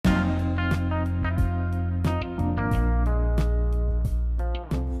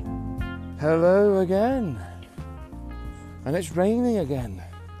Hello again. And it's raining again.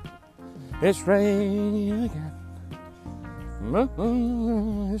 It's raining again.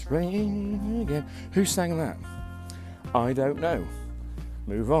 It's raining again. Who sang that? I don't know.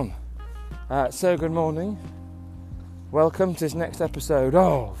 Move on. So good morning. Welcome to this next episode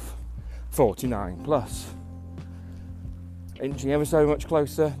of 49 Plus. Inching ever so much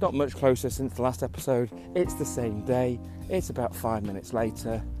closer. Not much closer since the last episode. It's the same day. It's about 5 minutes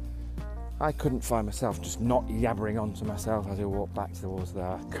later. I couldn't find myself just not yabbering on to myself as I walked back towards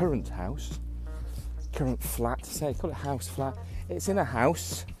the current house. Current flat. Call it house flat. It's in a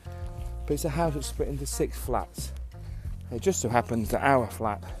house, but it's a house that's split into 6 flats. It just so happens that our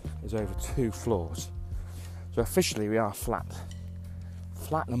flat is over 2 floors. So officially we are flat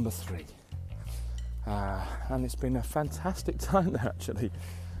number 3. And it's been a fantastic time there actually.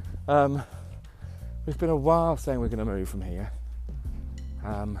 It's been a while saying we're going to move from here.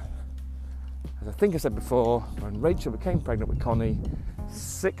 As I think I said before, when Rachel became pregnant with Connie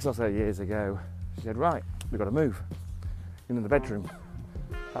 6 or so years ago, she said, right, we've got to move into the bedroom.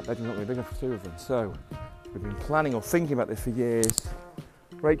 That bedroom's not really big enough for 2 of them. So we've been planning or thinking about this for years.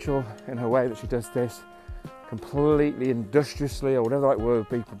 Rachel, in her way that she does this, completely industriously, or whatever the right word would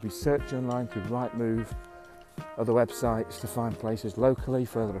be, would be searching online through Rightmove, other websites to find places locally,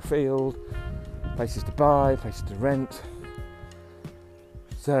 further afield, places to buy, places to rent.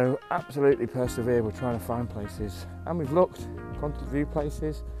 So absolutely persevere, we're trying to find places, and we've looked, gone to view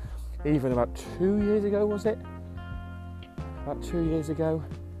places, even about 2 years ago, was it? About 2 years ago,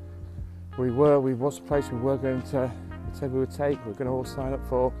 we was a place we said we would take, we were going to all sign up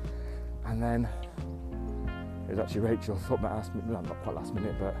for, and then it was actually Rachel thought about last minute, not quite last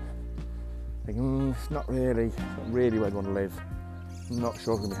minute, but thinking, it's not really where we want to live. I'm not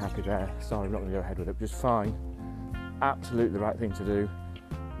sure we're going to be happy there. Sorry, we're not going to go ahead with it, which is fine. Absolutely the right thing to do.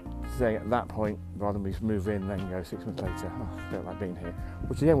 Saying at that point, rather than we move in, then go 6 months later, I don't like being here.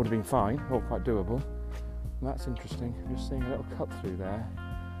 Which again would have been fine, or quite doable. And that's interesting. I'm just seeing a little cut through there.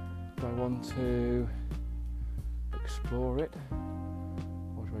 Do I want to explore it?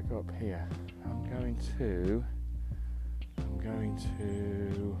 Or do I go up here? I'm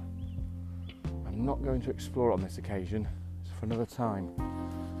not going to explore it on this occasion. It's for another time.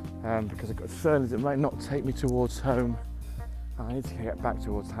 Because I've got concerns it might not take me towards home. I need to get back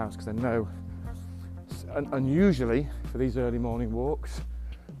towards the house because I know, unusually for these early morning walks,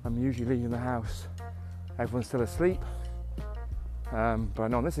 I'm usually leaving the house. Everyone's still asleep. But I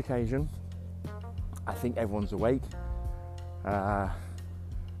know on this occasion, I think everyone's awake. So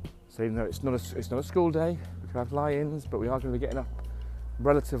even though it's not a school day, we could have lie-ins, but we are going to be getting up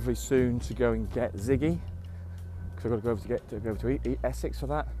relatively soon to go and get Ziggy, because I've got to go to Essex for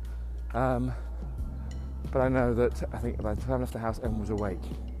that. But I know that I think by the time I left the house, everyone was awake.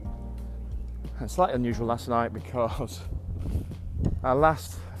 And slightly unusual last night because our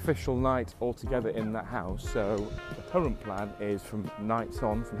last official night all together in that house. So the current plan is from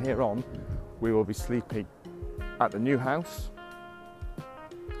here on, we will be sleeping at the new house.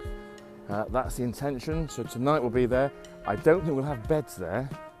 That's the intention. So tonight we'll be there. I don't think we'll have beds there.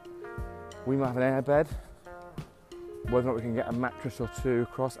 We might have an air bed. Whether or not we can get a mattress or 2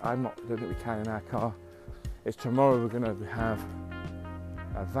 across, I don't think we can in our car. It's tomorrow we're going to have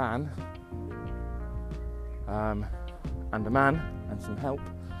a van and a man and some help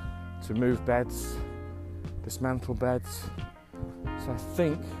to move beds, dismantle beds. So I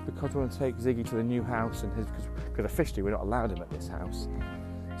think because we want to take Ziggy to the new house and because officially we're not allowed him at this house.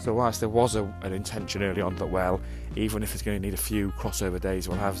 So whilst there was an intention early on that, well, even if it's going to need a few crossover days,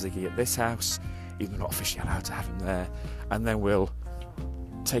 we'll have Ziggy at this house, even though we're not officially allowed to have him there, and then we'll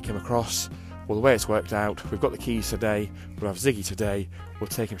take him across. Well, the way it's worked out, we've got the keys today, we'll have Ziggy today, we'll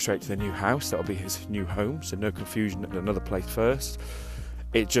take him straight to the new house, that'll be his new home, so no confusion at another place first.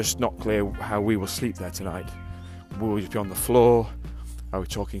 It's just not clear how we will sleep there tonight. Will we just be on the floor? Are we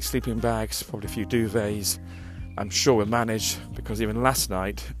talking sleeping bags, probably a few duvets? I'm sure we'll manage, because even last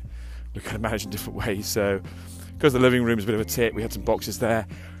night, we could have managed in different ways, so because the living room is a bit of a tip, we had some boxes there,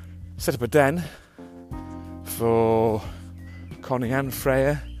 set up a den for Connie and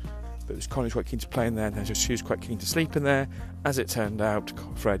Freya. But Connie's quite keen to play in there, and she was quite keen to sleep in there. As it turned out,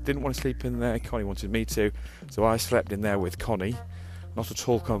 Fred didn't want to sleep in there, Connie wanted me to, so I slept in there with Connie, not at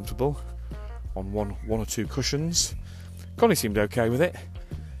all comfortable, on one or 2 cushions. Connie seemed okay with it.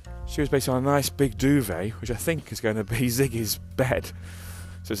 She was based on a nice big duvet, which I think is going to be Ziggy's bed.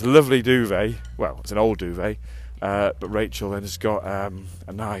 So it's a lovely duvet, well, it's an old duvet, but Rachel then has got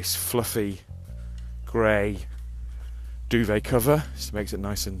a nice fluffy grey duvet cover, so it makes it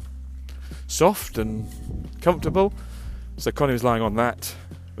nice and soft and comfortable. So Connie was lying on that,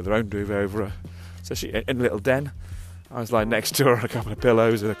 with her own duvet over her. So she in a little den. I was lying next to her on a couple of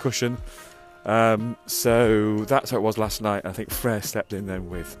pillows and a cushion. So that's how it was last night. I think Freya slept in then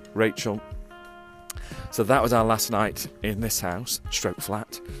with Rachel. So that was our last night in this house, stroke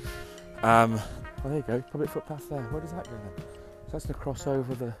flat. Well, there you go, public footpath there. Where does that go then? So that's going to cross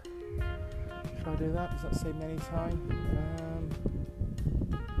over the... Should I do that? Does that say many time?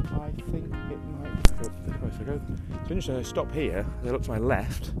 I think it might go this way. So interesting, I stop here, I look to my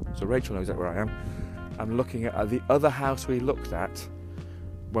left, so Rachel knows where I am. I'm looking at the other house we looked at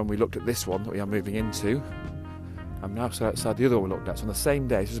when we looked at this one that we are moving into. I'm now outside the other one we looked at. So on the same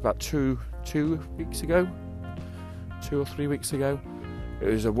day, this was about 2 weeks ago, 2 or 3 weeks ago. It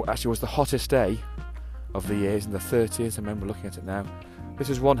was actually was the hottest day of the years in the 30s. I remember looking at it now. This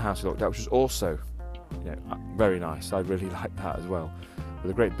was one house we looked at, which was also, very nice. I really liked that as well, with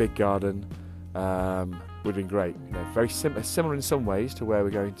a great big garden. Would have been great. Very similar in some ways to where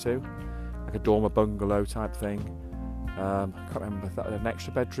we're going to, like a dormer bungalow type thing. Can't remember if that had an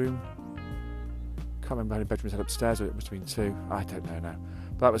extra bedroom. Can't remember how many bedrooms had upstairs, or it must have been 2. I don't know now.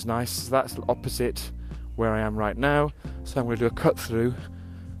 But that was nice. So that's opposite where I am right now. So I'm going to do a cut through,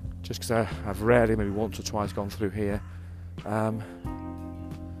 just because I've rarely, maybe once or twice, gone through here.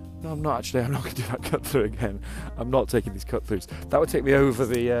 No, I'm not actually. I'm not going to do that cut through again. I'm not taking these cut throughs. That would take me over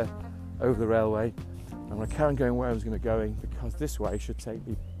the railway. I'm going to carry on going where I was going to go, because this way should take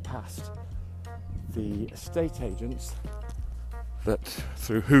me past the estate agents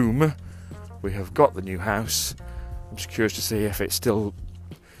through whom we have got the new house. I'm just curious to see if it's still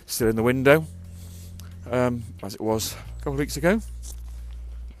in the window, as it was a couple of weeks ago.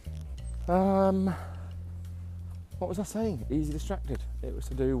 What was I saying? Easy distracted. It was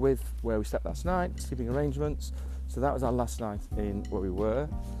to do with where we slept last night, sleeping arrangements. So that was our last night in where we were.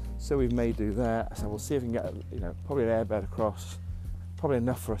 So we may do there. So we'll see if we can get, probably an airbed across, probably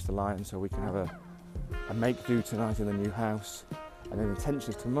enough for us to lie in, so we can have a make do tonight in the new house, and then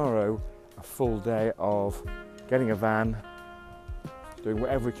intentionally tomorrow a full day of getting a van, doing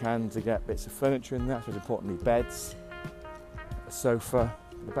whatever we can to get bits of furniture in there. So importantly, beds, a sofa,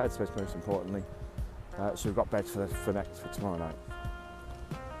 the bed space most importantly. So we've got beds for tomorrow night.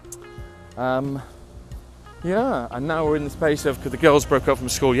 And now we're in the space of, because the girls broke up from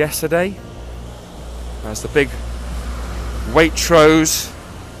school yesterday. There's the big Waitrose.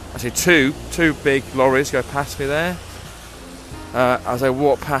 I see two big lorries go past me there. As I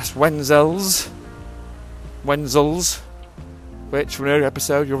walk past Wenzel's, which from an earlier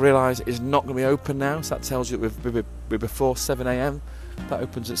episode you'll realise is not going to be open now. So that tells you that we're before 7 a.m. That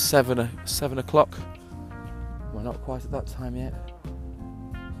opens at 7 o'clock. We're not quite at that time yet.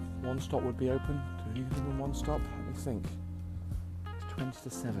 One Stop would be open. Do you need anything in One Stop? Let me think. It's 20 to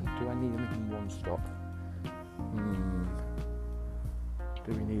 7. Do I need anything in One Stop?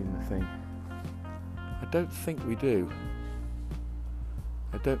 Do we need anything? I don't think we do.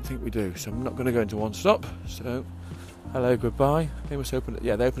 So I'm not going to go into One Stop. So, hello, goodbye. They must open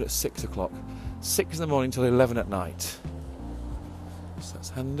they open at 6 o'clock. 6 in the morning till 11 at night. So that's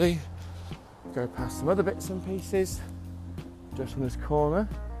handy. Go past some other bits and pieces. Just on this corner,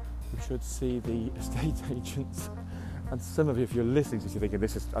 we should see the estate agents. And some of you, if you're listening to this, you're thinking,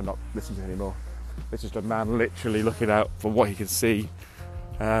 I'm not listening to it anymore. It's just a man literally looking out from what he can see.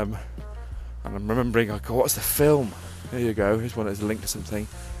 And I'm remembering, what's the film? There you go, here's one that's linked to something.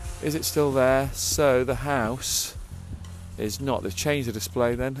 Is it still there? So the house is not. They've changed the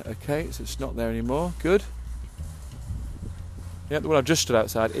display then. Okay, so it's not there anymore. Good. Yeah, the one I've just stood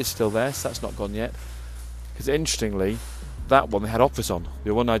outside is still there, so that's not gone yet. Because interestingly, that one they had offers on.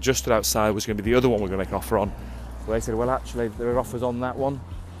 The one I just stood outside was going to be the other one we're going to make an offer on. So they said, well, actually, there are offers on that one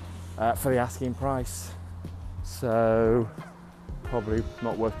for the asking price. So probably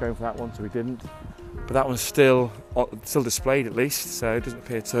not worth going for that one, so we didn't. But that one's still displayed at least, so it doesn't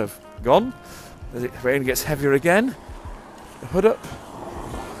appear to have gone. As it rain gets heavier again, the hood up,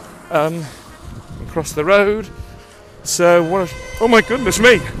 across the road. So oh my goodness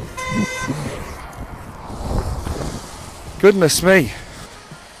me! Goodness me!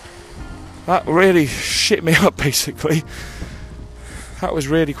 That really shit me up basically. That was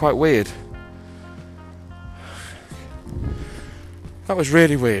really quite weird. That was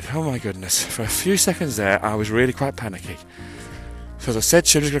really weird. Oh my goodness. For a few seconds there, I was really quite panicky. So as I said,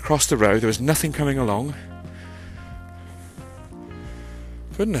 she was going to cross the road. There was nothing coming along.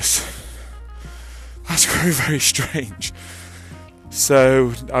 Goodness. That's very, very strange.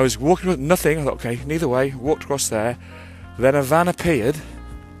 So I was walking with nothing. I thought, okay, neither way. Walked across there. Then a van appeared.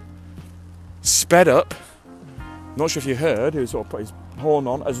 Sped up. Not sure if you heard. He was sort of put his horn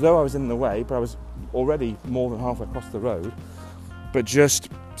on as though I was in the way, but I was already more than halfway across the road. But just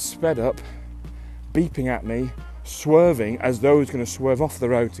sped up, beeping at me, swerving as though he was going to swerve off the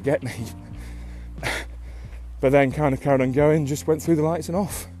road to get me. But then kind of carried on going, just went through the lights and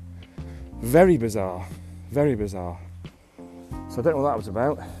off. Very bizarre, very bizarre. So I don't know what that was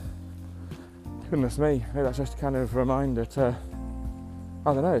about. Goodness me, maybe that's just kind of a reminder to,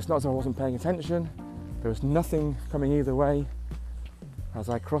 I don't know, it's not as though I wasn't paying attention. There was nothing coming either way. As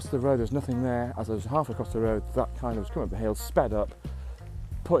I crossed the road, there was nothing there. As I was halfway across the road, that kind of was coming up the hill, sped up,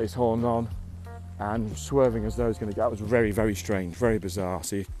 put his horn on, and swerving as though he was going to go. That was very, very strange, very bizarre.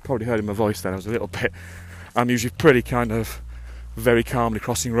 So you probably heard in my voice then, I was a little bit, I'm usually pretty kind of very calmly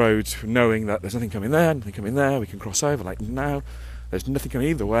crossing roads, knowing that there's nothing coming there, nothing coming there, we can cross over. Like now, there's nothing coming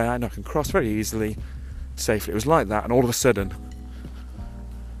either way, and I can cross very easily, safely. It was like that, and all of a sudden,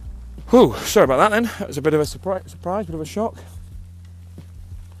 whew, sorry about that then. That was a bit of a surprise, bit of a shock.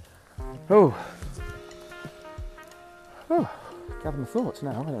 Oh, gather my thoughts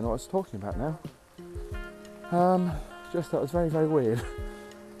now. I don't know what I was talking about now. Just thought it was very, very weird.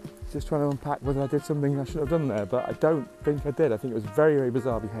 Just trying to unpack whether I did something I shouldn't have done there, but I don't think I did. I think it was very, very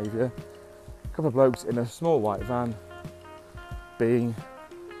bizarre behaviour. A couple of blokes in a small white van being,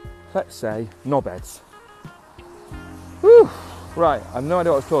 let's say, knobheads. Whew. Right, I have no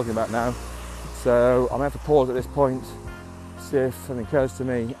idea what I was talking about now, so I'm going to have to pause at this point, see if something occurs to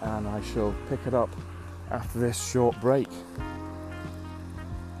me, and I shall pick it up after this short break.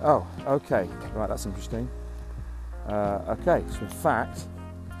 Oh, okay, right, that's interesting. Okay, so in fact,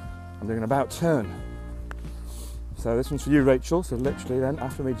 I'm doing an about turn. So this one's for you, Rachel. So literally then,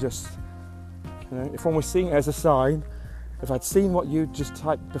 after me just, you know, if one was seeing it as a sign, if I'd seen what you just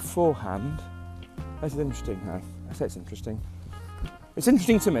typed beforehand, this is interesting now. I say it's interesting. It's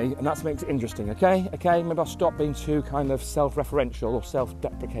interesting to me, and that makes it interesting, okay? Okay, maybe I'll stop being too kind of self-referential or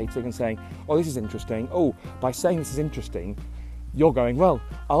self-deprecating and saying, oh, this is interesting. Oh, by saying this is interesting, you're going, well,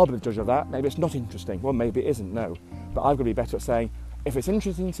 I'll be the judge of that. Maybe it's not interesting. Well, maybe it isn't, no. But I've got to be better at saying, if it's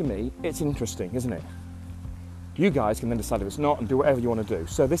interesting to me, it's interesting, isn't it? You guys can then decide if it's not and do whatever you want to do.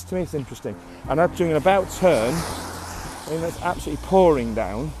 So this to me is interesting. And I'm doing an about turn. I mean, it's absolutely pouring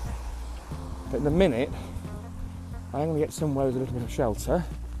down. But in a minute, I'm going to get somewhere with a little bit of shelter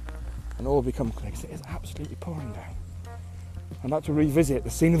and all become clear because it is absolutely pouring down. I'm about to revisit the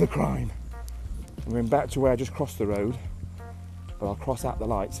scene of the crime. I'm going back to where I just crossed the road, but I'll cross out the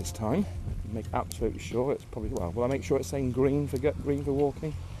lights this time. Make absolutely sure it's probably, well, will I make sure it's saying green for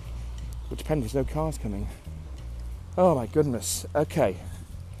walking? Will depend if there's no cars coming. Oh my goodness. Okay.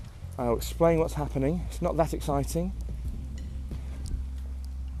 I'll explain what's happening. It's not that exciting,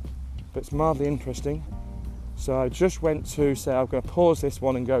 but it's mildly interesting. So I just went to say I'm going to pause this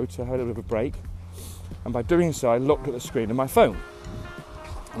one and go to have a little bit of a break. And by doing so, I looked at the screen of my phone.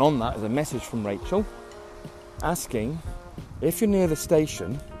 And on that is a message from Rachel asking, if you're near the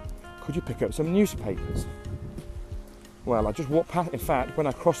station, could you pick up some newspapers? Well, I just walked past. In fact, when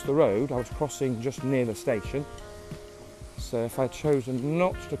I crossed the road, I was crossing just near the station. So if I'd chosen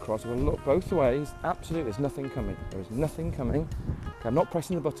not to cross, I would look both ways. Absolutely, there's nothing coming. There is nothing coming. Okay, I'm not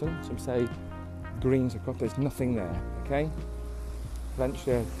pressing the button, so I'm saying green's across. There's nothing there. Okay.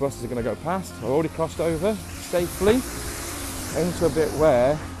 Eventually, buses are going to go past. I've already crossed over safely into a bit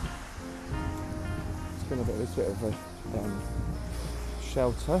where it's been a bit of a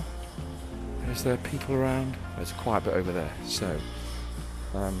shelter. Is there people around? There's quite a bit over there. So,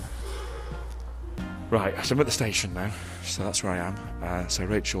 right, so I'm at the station now. So that's where I am. So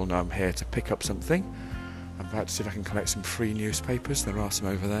Rachel will know I'm here to pick up something. I'm about to see if I can collect some free newspapers. There are some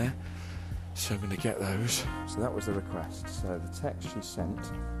over there. So I'm going to get those. So that was the request. So the text she sent,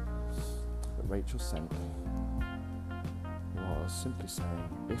 that Rachel sent, was simply saying,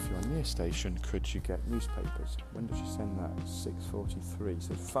 if you're near station, could you get newspapers? When did she send that? 6:43,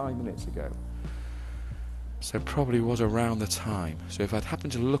 so 5 minutes ago. So probably was around the time. So if I'd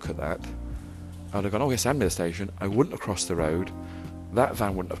happened to look at that, I'd have gone, oh yes, I'm near the station. I wouldn't have crossed the road. That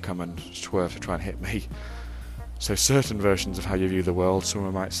van wouldn't have come and swerved to try and hit me. So certain versions of how you view the world,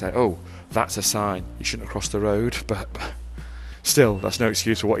 someone might say, oh, that's a sign, you shouldn't have crossed the road, but still, that's no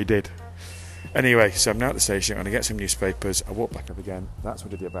excuse for what you did. Anyway, so I'm now at the station, I'm going to get some newspapers, I walk back up again, that's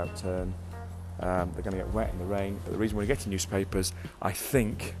what I did the about turn. They're going to get wet in the rain, but the reason we're getting newspapers, I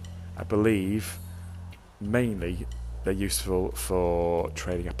believe, mainly they're useful for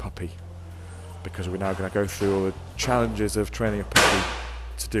training a puppy, because we're now going to go through all the challenges of training a puppy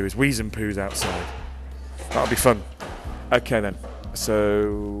to do his wheeze and poos outside. That'll be fun. Okay then,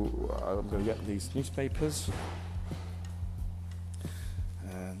 so I'm going to get these newspapers.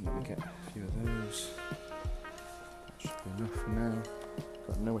 And let me get a few of those. That should be enough for now.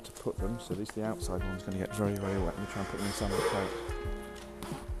 Got nowhere to put them, so at least the outside one's going to get very, very wet. Let me try and put them inside the crate.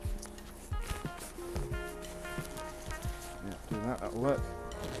 paperwork.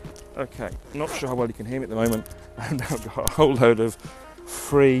 Okay, not sure how well you can hear me at the moment. I've now got a whole load of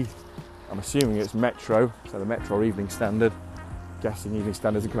free, I'm assuming it's Metro, so the Metro Evening Standard. Guessing Evening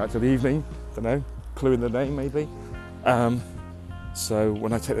Standard doesn't come out till the evening, don't know, clue in the name maybe. So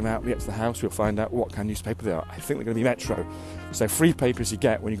when I take them out and get to the house, we'll find out what kind of newspaper they are. I think they're going to be Metro. So free papers you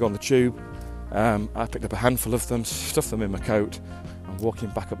get when you go on the tube. I picked up a handful of them, stuffed them in my coat, and walking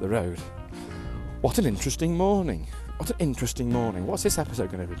back up the road. What an interesting morning. What an interesting morning. What's this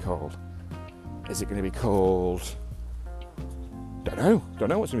episode going to be called? Is it going to be called... Don't know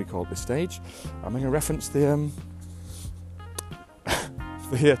what's going to be called at this stage. I'm going to reference the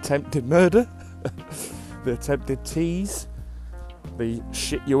the attempted murder, the attempted tease, the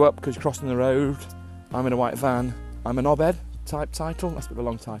shit you up because you're crossing the road, I'm in a white van, I'm a knobhead type title. That's a bit of a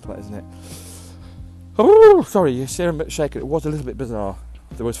long title, isn't it? Oh, sorry, you see I'm a bit shaken. It was a little bit bizarre.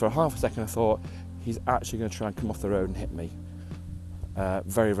 There was for a half a second I thought, he's actually going to try and come off the road and hit me.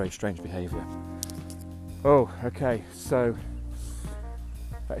 Very, very strange behaviour. Oh, okay, so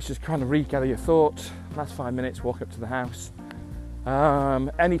let's just kind of regather your thoughts. Last 5 minutes, walk up to the house.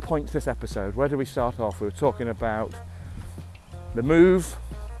 Any point to this episode? Where do we start off? We were talking about the move.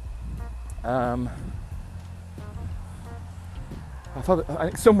 I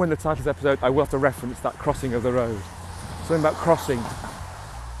think somewhere in the title of this episode I will have to reference that crossing of the road. Something about crossing.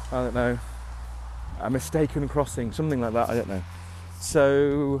 I don't know. A mistaken crossing, something like that, I don't know.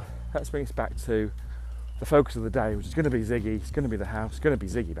 So let's bring us back to the focus of the day, which is going to be Ziggy. It's going to be the house. It's going to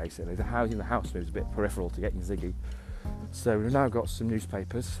be Ziggy basically. The house move is a bit peripheral to getting Ziggy. So we've now got some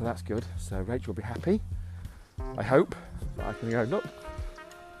newspapers, so that's good. So Rachel will be happy, I hope, that I can go, look,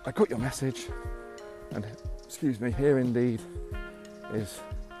 I got your message, and excuse me, here indeed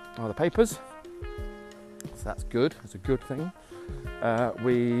are the papers. So that's good, that's a good thing.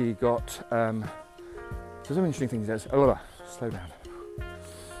 We got, so some interesting things, slow down.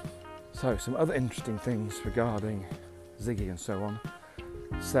 So some other interesting things regarding Ziggy and so on.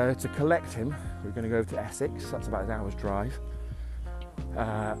 So to collect him, we're going to go over to Essex, that's about an hour's drive,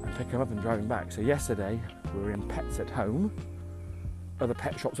 and pick him up and drive him back. So yesterday we were in Pets at Home. Other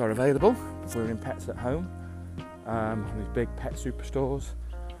pet shops are available. We were in Pets at Home, these big pet superstores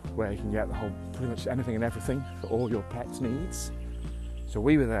where you can get pretty much anything and everything for all your pet's needs. So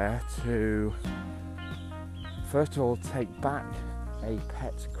we were there to, first of all, take back a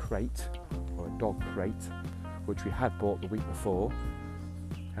pet crate, or a dog crate, which we had bought the week before.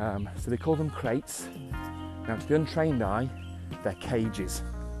 So they call them crates. Now to the untrained eye, they're cages.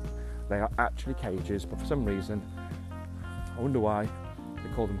 They are actually cages, but for some reason, I wonder why they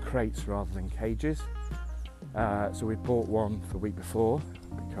call them crates rather than cages. So we bought one the week before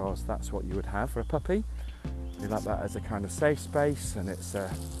because that's what you would have for a puppy. We like that as a kind of safe space, and it's a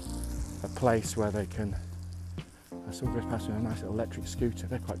place where they can. Someone goes past with a nice little electric scooter.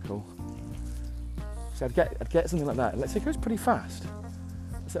 They're quite cool. So I'd get something like that. Let's say it goes pretty fast.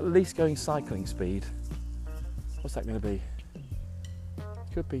 It's at least going cycling speed. What's that going to be?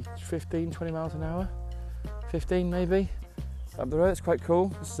 Could be 15, 20 miles an hour. 15 maybe. Up the road, it's quite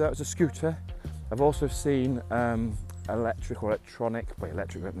cool. It's a scooter. I've also seen electric, haven't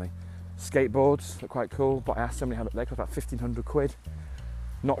they? Skateboards, they're quite cool, but I asked somebody how much they cost, about 1,500 quid.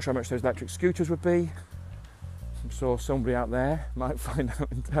 Not sure how much those electric scooters would be. I'm sure somebody out there might find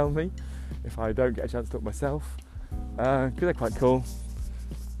out and tell me if I don't get a chance to look myself. Because they're quite cool.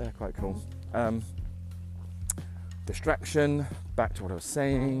 They're quite cool. Distraction, back to what I was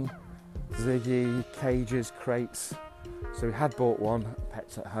saying. Ziggy, cages, crates. So we had bought one,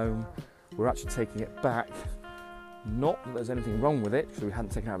 Pets at Home. We're actually taking it back. Not that there's anything wrong with it, because we hadn't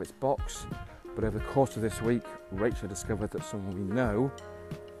taken it out of its box. But over the course of this week, Rachel discovered that someone we know,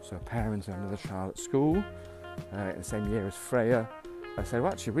 so parents and another child at school, in the same year as Freya, I said,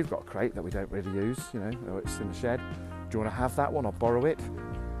 well, actually, we've got a crate that we don't really use, it's in the shed. Do you want to have that one or borrow it?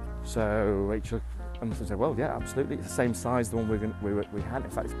 So Rachel said, well, yeah, absolutely. It's the same size as the one we had.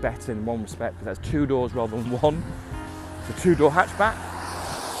 In fact, it's better in one respect because it has 2 doors rather than one. It's a 2-door hatchback.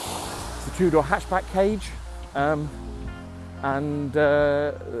 It's a 2-door hatchback cage. So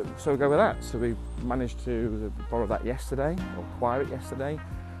we'll go with that. So we managed to borrow that yesterday, or acquire it yesterday.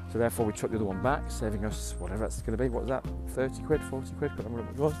 So therefore we took the other one back, saving us whatever that's going to be. What was that? 30 quid, 40 quid? Can't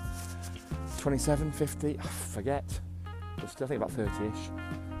remember what it was. 27, 50, I forget. But still, I think about 30-ish.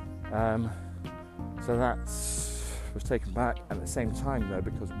 So that was taken back. And at the same time, though,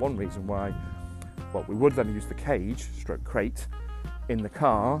 because one reason why, we would then use the cage, stroke crate, in the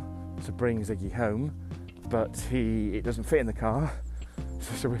car to bring Ziggy home, but it doesn't fit in the car.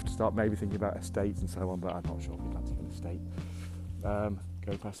 So we have to start maybe thinking about estates and so on, but I'm not sure we'll have to get an estate.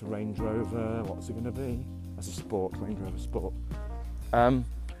 Go past a Range Rover, what's it going to be? That's a Sport, Range Rover Sport.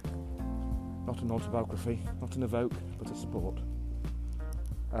 Not an autobiography, not an Evoque, but a Sport.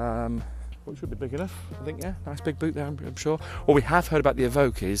 Which would be big enough, I think, yeah. Nice big boot there, I'm sure. What we have heard about the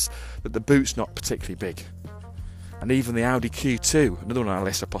Evoque is that the boot's not particularly big. And even the Audi Q2, another one on our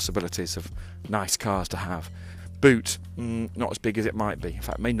list of possibilities of nice cars to have. Boot, not as big as it might be. In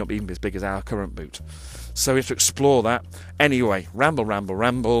fact, it may not even be as big as our current boot. So we have to explore that. Anyway, ramble.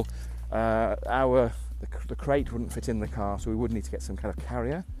 The crate wouldn't fit in the car, so we would need to get some kind of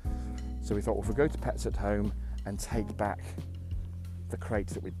carrier. So we thought, well, if we go to Pets at Home and take back the crate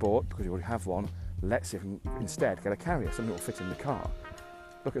that we bought, because we already have one, let's see if we can instead get a carrier, something that will fit in the car.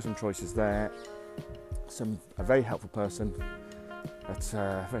 Look at some choices there. A very helpful person,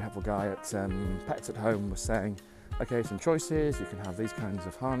 a very helpful guy at Pets at Home was saying, okay, some choices, you can have these kinds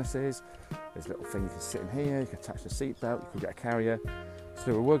of harnesses, there's a little thing you can sit in here, you can attach the seat belt, you can get a carrier.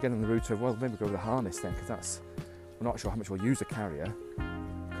 So we were getting the route of, well, maybe go with a harness then, because we're not sure how much we'll use a carrier,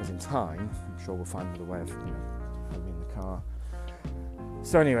 because in time, I'm sure we'll find another way of having in the car.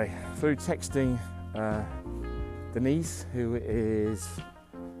 So anyway, through texting Denise, who is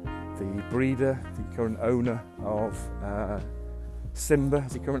the breeder, the current owner of Simba,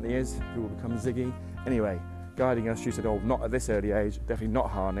 as he currently is, who will become Ziggy. Anyway, guiding us, she said, oh, not at this early age, definitely not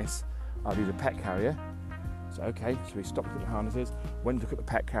harness, I'll use a pet carrier. So okay, so we stopped at the harnesses, went to look at the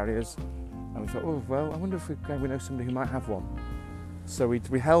pet carriers, and we thought, oh, well, I wonder if we know somebody who might have one. So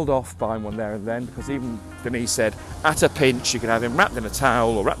we held off buying one there and then, because even Denise said, at a pinch, you can have him wrapped in a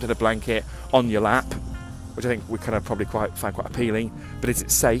towel or wrapped in a blanket on your lap, which I think we kind of probably find quite appealing, but is it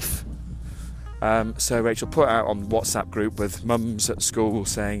safe? So Rachel put out on the WhatsApp group with mums at school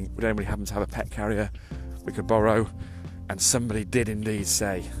saying, would anybody happen to have a pet carrier we could borrow? And somebody did indeed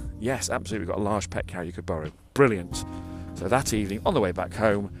say, yes, absolutely, we've got a large pet carrier you could borrow. Brilliant. So that evening, on the way back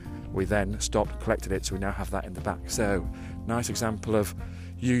home, we then stopped, collected it, so we now have that in the back. So, nice example of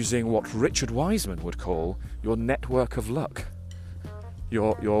using what Richard Wiseman would call your network of luck.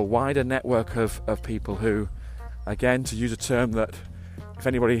 Your wider network of people who, again, to use a term that, if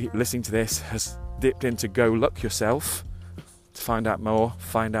anybody listening to this has dipped into Go Luck Yourself, to find out more,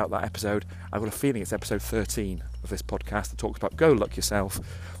 find out that episode. I've got a feeling it's episode 13 of this podcast that talks about Go Luck Yourself.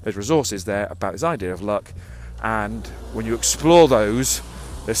 There's resources there about this idea of luck, and when you explore those,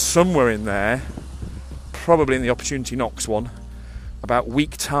 there's somewhere in there, probably in the Opportunity Knocks one, about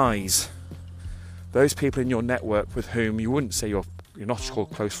weak ties. Those people in your network with whom you wouldn't say you're not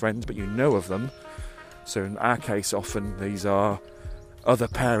called close friends, but you know of them. So in our case, often these are other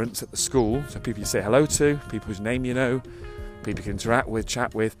parents at the school, so people you say hello to, people whose name you know, people you can interact with,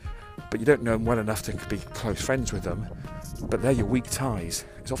 chat with, but you don't know them well enough to be close friends with them. But they're your weak ties.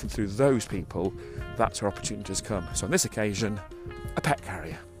 It's often through those people that's where opportunities come. So on this occasion, a pet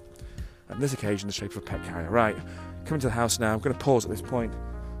carrier. On this occasion, the shape of a pet carrier. Right, coming to the house now. I'm going to pause at this point.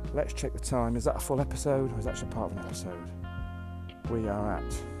 Let's check the time. Is that a full episode or is that actually part of an episode? We are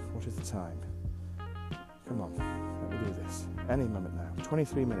at, what is the time? Come on, let me do this. Any moment now.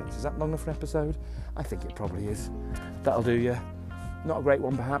 23 minutes. Is that long enough for an episode? I think it probably is. That'll do you. Not a great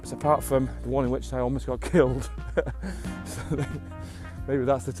one perhaps, apart from the one in which I almost got killed. So then, maybe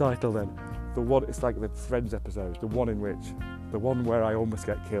that's the title then. The one, it's like the Friends episode, the one where I almost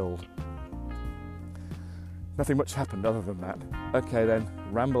get killed. Nothing much happened other than that. Okay then,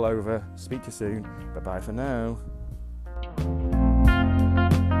 ramble over, speak to you soon, bye bye for now.